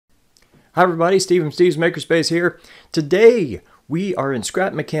Hi everybody, Steve from Steve's Makerspace here. Today we are in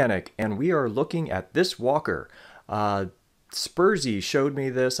Scrap Mechanic and we are looking at this walker. Sperzie showed me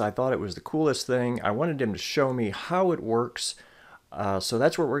this. I thought it was the coolest thing. I wanted him to show me how it works. So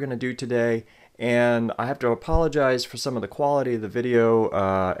that's what we're going to do today. And I have to apologize for some of the quality of the video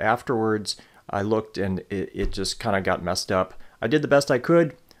afterwards. I looked and it just kind of got messed up. I did the best I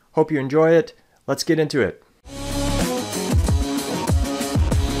could. Hope you enjoy it. Let's get into it.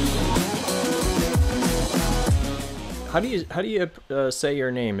 How do you say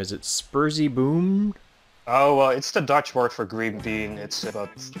your name? Is it Sperzie Boom? Oh well, it's the Dutch word for green bean.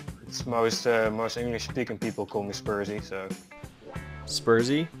 But most English-speaking people call me Sperzie. So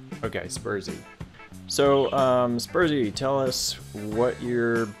Sperzie? Okay, Sperzie. So Sperzie, tell us what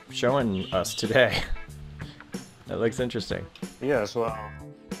you're showing us today. That looks interesting. Yes, well,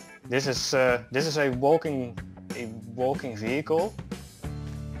 this is a walking vehicle.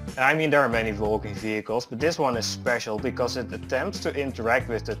 I mean, there are many walking vehicles, but this one is special because it attempts to interact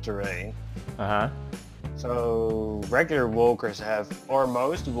with the terrain. So regular walkers have, or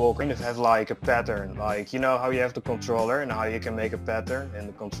most walkers have like a pattern, like you know how you have the controller and how you can make a pattern in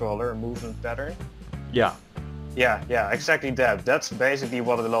the controller, a movement pattern. Yeah. Yeah, exactly that. That's basically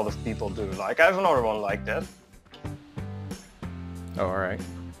what a lot of people do. Like I have another one like that. Oh, all right.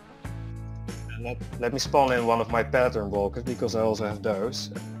 And let me spawn in one of my pattern walkers because I also have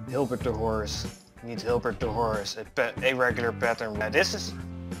those. Hilbert the horse. Need Hilbert the horse. A regular pattern. This is...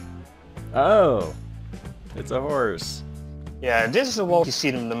 Oh, it's a horse. Yeah, this is the walk you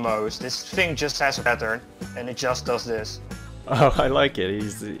see them the most. This thing just has a pattern, and it just does this. Oh, I like it.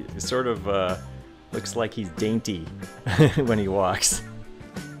 He's sort of looks like he's dainty when he walks.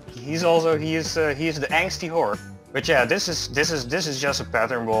 He is the angsty horse. But yeah, this is just a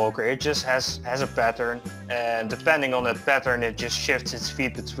pattern walker. It just has a pattern, and depending on that pattern, it just shifts its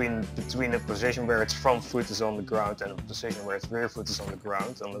feet between a position where its front foot is on the ground and a position where its rear foot is on the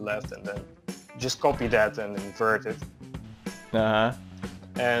ground on the left, and then just copy that and invert it.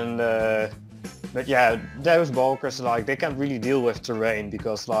 And but yeah, those walkers, like, they can't really deal with terrain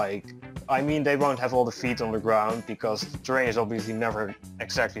because, like, I mean, they won't have all the feet on the ground because the terrain is obviously never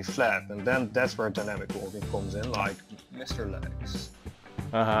exactly flat, and then that's where dynamic walking comes in, like Mr. Legs.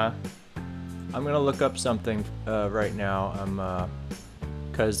 I'm gonna look up something right now.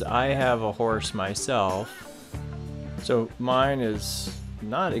 Cause I have a horse myself, so mine is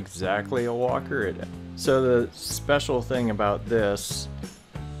not exactly a walker. So the special thing about this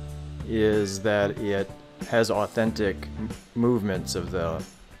is that it has authentic movements of the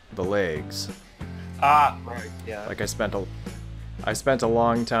legs. Ah, right, yeah. Like I spent a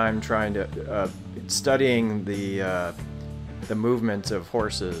long time trying to studying the movements of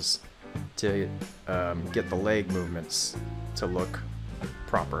horses to get the leg movements to look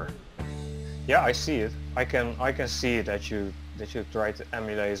proper. Yeah, I see it. I can see that you try to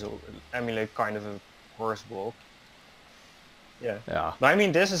emulate kind of a horse walk. Yeah. But I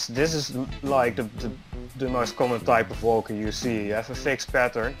mean, this is like the most common type of walker you see. You have a fixed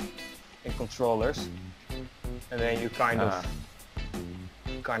pattern in controllers, and then you kind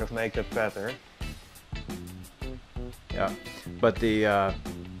of make that pattern. Yeah, but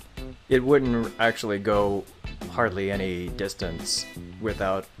it wouldn't actually go hardly any distance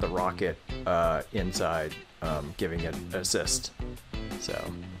without the rocket inside giving it assist. So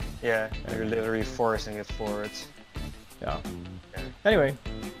yeah, you're literally forcing it forwards. Yeah. Anyway,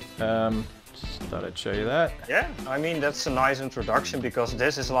 just thought I'd show you that. Yeah, I mean, that's a nice introduction because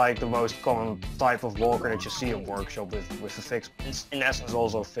this is like the most common type of walker that you see in workshop with a fixed, it's in essence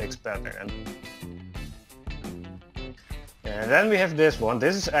also a fixed pattern. And then we have this one.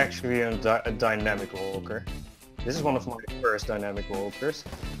 This is actually a dynamic walker. This is one of my first dynamic walkers.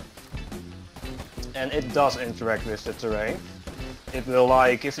 And it does interact with the terrain. It will,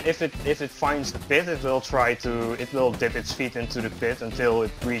 like, if it finds the pit, it will dip its feet into the pit until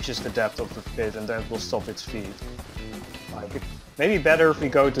it reaches the depth of the pit, and then it will stop its feet. Like, maybe better if we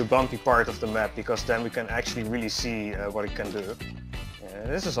go to a bumpy part of the map, because then we can actually really see what it can do.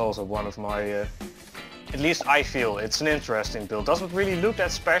 This is also one of my, at least I feel, it's an interesting build. Doesn't really look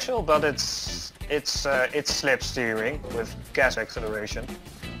that special, but it's slip steering with gas acceleration.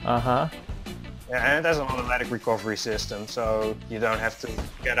 Yeah, and it has an automatic recovery system, so you don't have to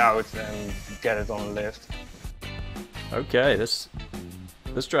get out and get it on a lift. Okay, this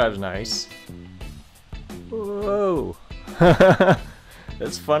drives nice. Whoa!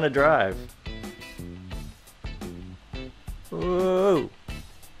 It's fun to drive. Whoa!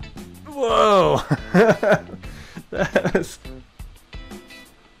 Whoa! That's...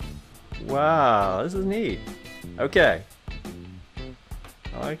 Wow, this is neat. Okay.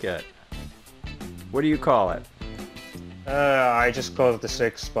 I like it. What do you call it? I just call it the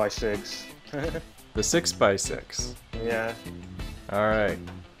 6x6. The 6x6. Yeah. Alright.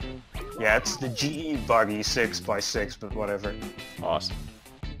 Yeah, it's the GE Buggy 6x6, but whatever. Awesome.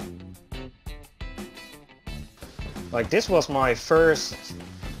 Like, this was my first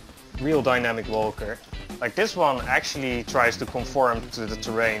real dynamic walker. Like, this one actually tries to conform to the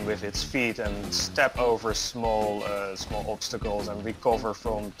terrain with its feet and step over small obstacles and recover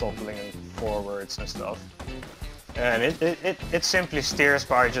from toppling forwards and stuff. And it simply steers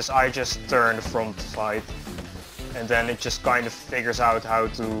by I just turn the front side, and then it just kind of figures out how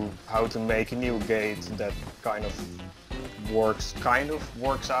to make a new gate that kind of works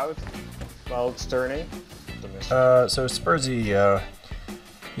out while it's turning. So Sperzie,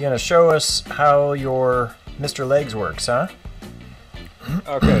 you gonna show us how your Mr. Legs works, huh?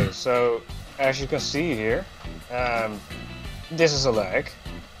 Okay, so as you can see here, this is a leg,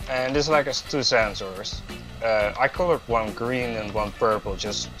 and this leg has two sensors. I colored one green and one purple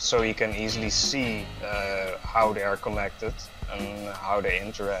just so you can easily see how they are connected and how they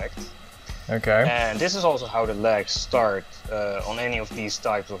interact. Okay. And this is also how the legs start on any of these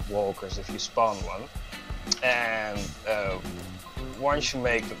types of walkers if you spawn one. And once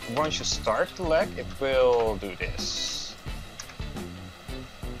you start the leg, it will do this.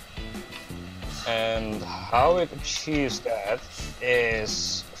 And how it achieves that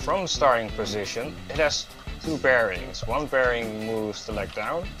is from the starting position, it has two bearings. One bearing moves the leg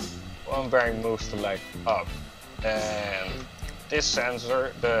down, one bearing moves the leg up. And this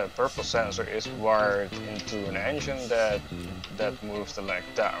sensor, the purple sensor, is wired into an engine that moves the leg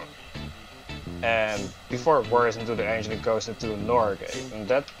down. And before it wires into the engine, it goes into a NOR gate, and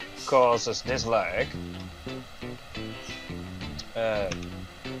that causes this leg to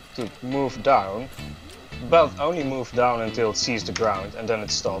move down, but only move down until it sees the ground, and then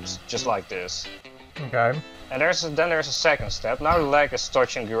it stops, just like this. Okay. And then there's a second step. Now the leg is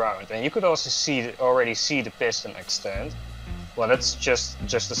touching the ground, and you could also already see the piston extend. Well, that's just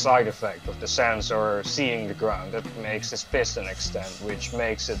a side effect of the sensor seeing the ground. That makes this piston extend, which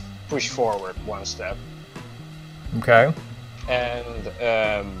makes it push forward one step. Okay. And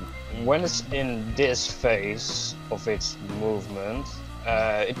when it's in this phase of its movement,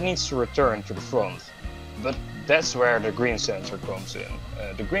 it needs to return to the front. But that's where the green sensor comes in.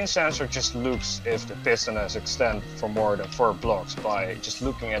 The green sensor just looks if the piston has extended for more than 4 blocks by just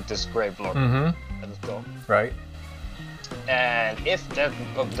looking at this gray block at the top. Right. And if that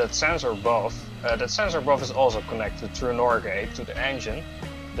sensor above is also connected through a NOR gate to the engine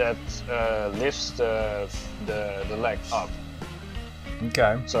that lifts the leg up.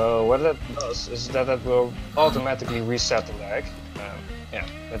 Okay. So what that does is that it will automatically reset the leg.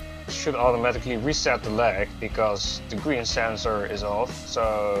 It should automatically reset the leg because the green sensor is off,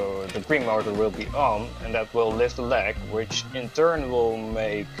 so the green motor will be on, and that will lift the leg, which in turn will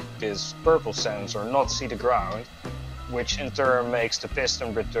make this purple sensor not see the ground, which in turn makes the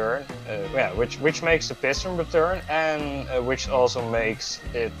piston return, which makes the piston return, and which also makes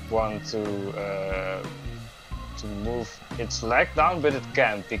it want to move its leg down, but it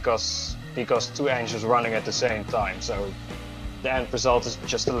can't because two engines running at the same time. So the end result is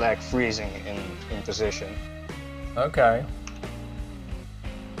just the leg freezing in position. Okay.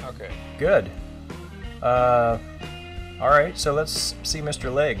 Okay. Good. All right. So let's see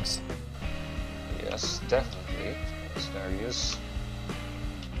Mr. Legs. Yes, definitely. Yes, there he is.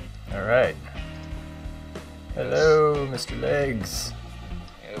 All right. Hello, Mr. Legs.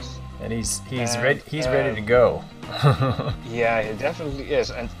 Yes. And he's ready. He's ready to go. Yeah, he definitely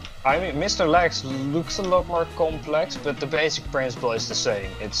is. And I mean, Mr. Legs looks a lot more complex, but the basic principle is the same.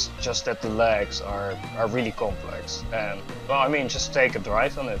 It's just that the legs are really complex. And well, I mean, just take a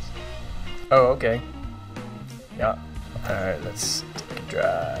drive on it. Oh, okay. Yeah. All right. Let's take a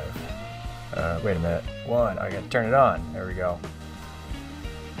drive. Wait a minute. I gotta turn it on. There we go.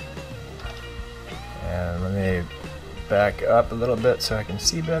 And let me back up a little bit so I can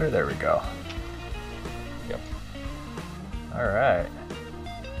see better. There we go. Yep. All right.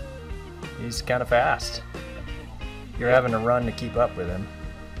 He's kind of fast. You're having to run to keep up with him.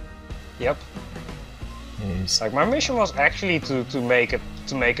 Yep. Like my mission was actually to make it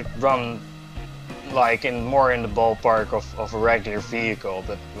run like more in the ballpark of a regular vehicle,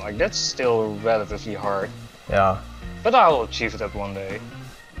 but like that's still relatively hard. Yeah. But I will achieve that one day.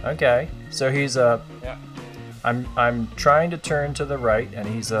 Okay. So he's a. Yeah. I'm trying to turn to the right, and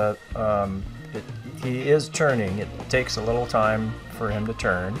he's a. He is turning. It takes a little time for him to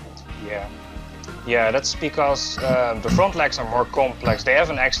turn. Yeah. Yeah, that's because the front legs are more complex. They have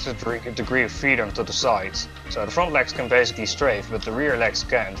an extra degree of freedom to the sides. So the front legs can basically strafe, but the rear legs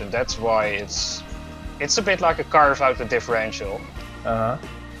can't, and that's why it's it's a bit like a car without the differential. Uh-huh.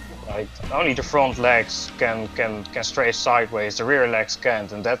 Like only the front legs can strafe sideways, the rear legs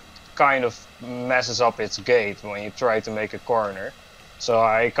can't, and that kind of messes up its gait when you try to make a corner. So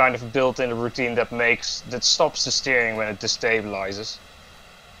I kind of built in a routine that stops the steering when it destabilizes.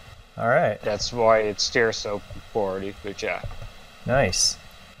 All right. That's why it steers so poorly, but yeah. Nice.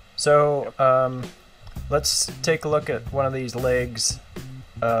 So let's take a look at one of these legs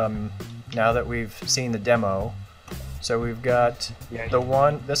now that we've seen the demo. So we've got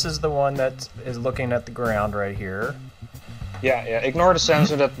this is the one that is looking at the ground right here. Yeah, ignore the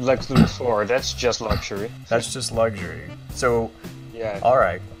sensor that looks to the floor, that's just luxury. That's just luxury. So, yeah. All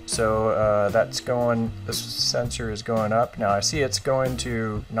right. So this sensor is going up. Now I see it's going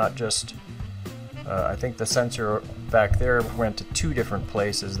to not just, I think the sensor back there went to 2 different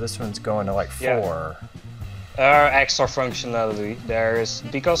places. This one's going to like 4. Extra functionality there is,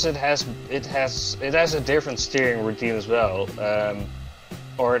 because it has a different steering routine as well.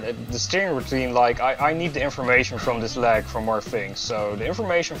 Or the steering routine, like I need the information from this leg for more things. So the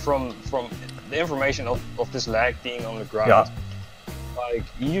information from the information of this leg being on the ground. Yeah. Like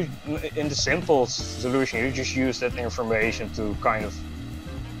in the simple solution, you just use that information to kind of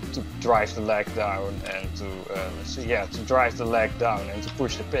drive the leg down and to drive the leg down and to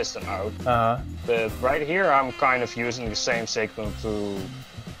push the piston out. But right here, I'm kind of using the same signal to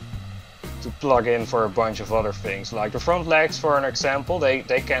plug in for a bunch of other things. Like the front legs, for an example, they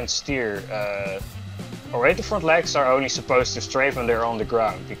can't steer. Alright, the front legs are only supposed to strafe when they're on the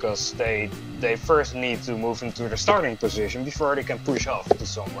ground, because they first need to move into the starting position before they can push off to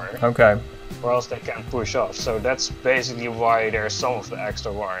somewhere. Okay. Or else they can't push off. So that's basically why there's some of the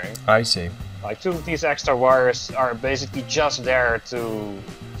extra wiring. I see. Like 2 of these extra wires are basically just there to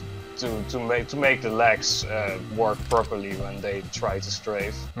make the legs work properly when they try to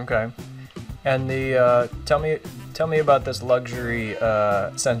strafe. Okay. And the tell me about this luxury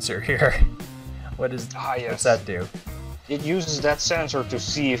sensor here. What's that do? It uses that sensor to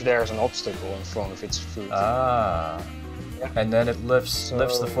see if there's an obstacle in front of its foot. Ah. Yeah. And then it lifts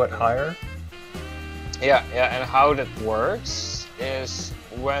the foot higher? Yeah, and how that works is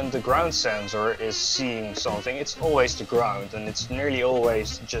when the ground sensor is seeing something, it's always the ground, and it's nearly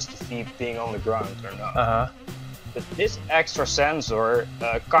always just the feet being on the ground or not. But this extra sensor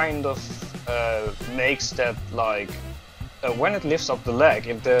kind of makes that, like, when it lifts up the leg,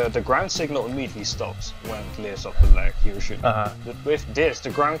 the ground signal immediately stops when it lifts up the leg, usually. But with this,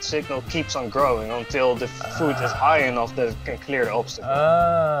 the ground signal keeps on growing until the foot is high enough that it can clear the obstacle.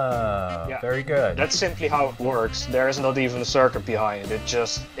 Very good. That's simply how it works. There is not even a circuit behind it.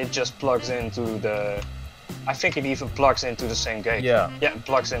 It just plugs into the... I think it even plugs into the same gate. Yeah. Yeah, it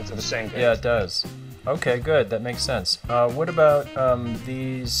plugs into the same gate. Yeah, it does. Okay, good. That makes sense. What about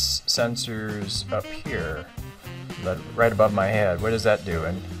these sensors up here? Right above my head. What is that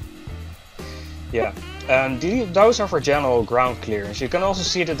doing? Yeah, and those are for general ground clearance. You can also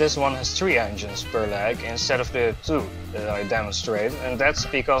see that this one has 3 engines per leg instead of the 2 that I demonstrated, and that's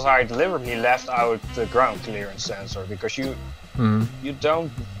because I deliberately left out the ground clearance sensor, because you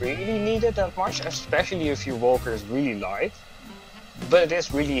don't really need it that much, especially if your walker is really light, but it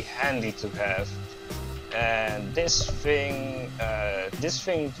is really handy to have. And this thing,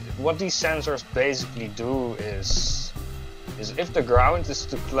 what these sensors basically do is if the ground is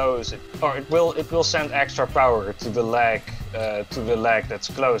too close, it will send extra power to the leg that's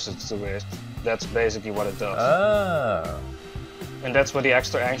closest to it. That's basically what it does. Oh. And that's what the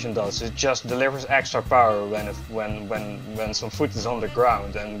extra engine does. It just delivers extra power when some foot is on the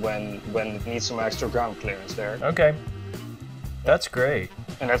ground and when it needs some extra ground clearance there. Okay. That's great.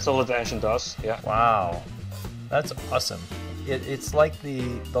 And that's all the engine does, yeah. Wow, that's awesome. It's like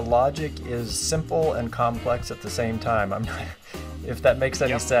the logic is simple and complex at the same time. I'm not, if that makes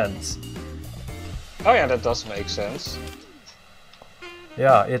any sense. Oh yeah, that does make sense.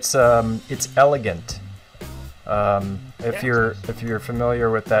 Yeah, it's elegant. If you're familiar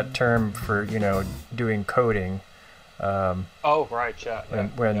with that term for doing coding. Oh right, yeah.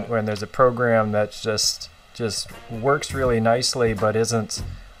 When there's a program that's just works really nicely but isn't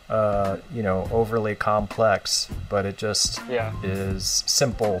overly complex, but it just is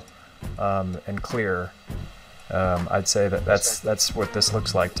simple and clear. I'd say that's what this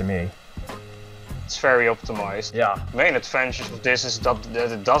looks like to me. It's very optimized. Yeah. Main advantage of this is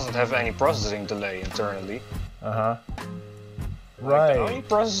that it doesn't have any processing delay internally. Right. The only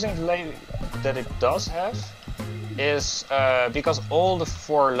processing delay that it does have is because all the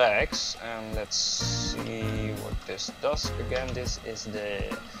 4 legs, and let's see what this does again. This is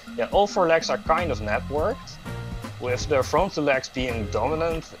all 4 legs are kind of networked, with the frontal legs being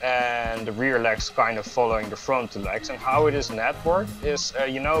dominant and the rear legs kind of following the frontal legs. And how it is networked is,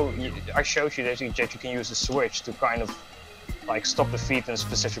 I showed you that you can use a switch to kind of like stop the feet in a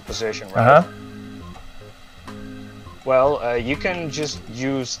specific position, right? Well, you can just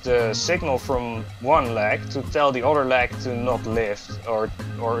use the signal from one leg to tell the other leg to not lift, or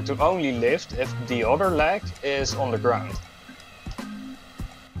to only lift if the other leg is on the ground.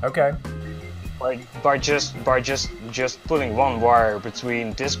 Okay. By just pulling one wire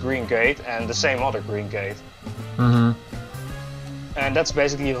between this green gate and the same other green gate. Mm-hmm. And that's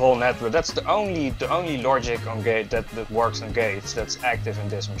basically the whole network. That's the only logic on gate that works on gates that's active in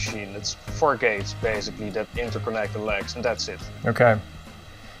this machine. It's 4 gates basically that interconnect the legs, and that's it. Okay.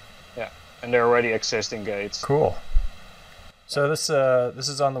 Yeah, and they're already existing gates. Cool. So this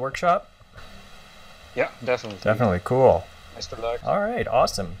is on the workshop? Yeah, definitely. Definitely, cool. Mr. Legs. All right,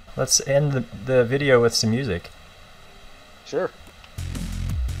 awesome. Let's end the video with some music. Sure.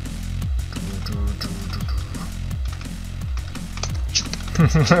 Go,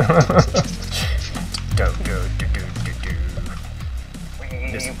 do, do, do, do.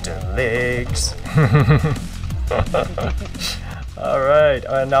 Listen to legs. All right,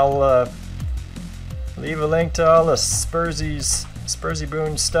 and I'll leave a link to all the Sperzie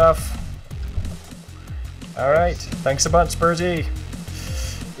Boone stuff. All right, thanks a bunch, Sperzie.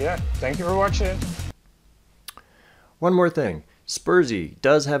 Yeah, thank you for watching. One more thing, Sperzie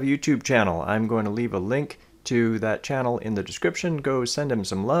does have a YouTube channel. I'm going to leave a link to that channel in the description. Go send him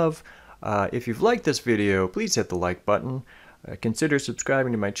some love. If you've liked this video, please hit the like button. Consider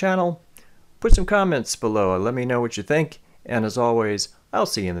subscribing to my channel. Put some comments below and let me know what you think. And as always, I'll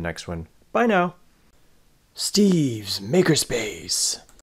see you in the next one. Bye now. Steve's Makerspace.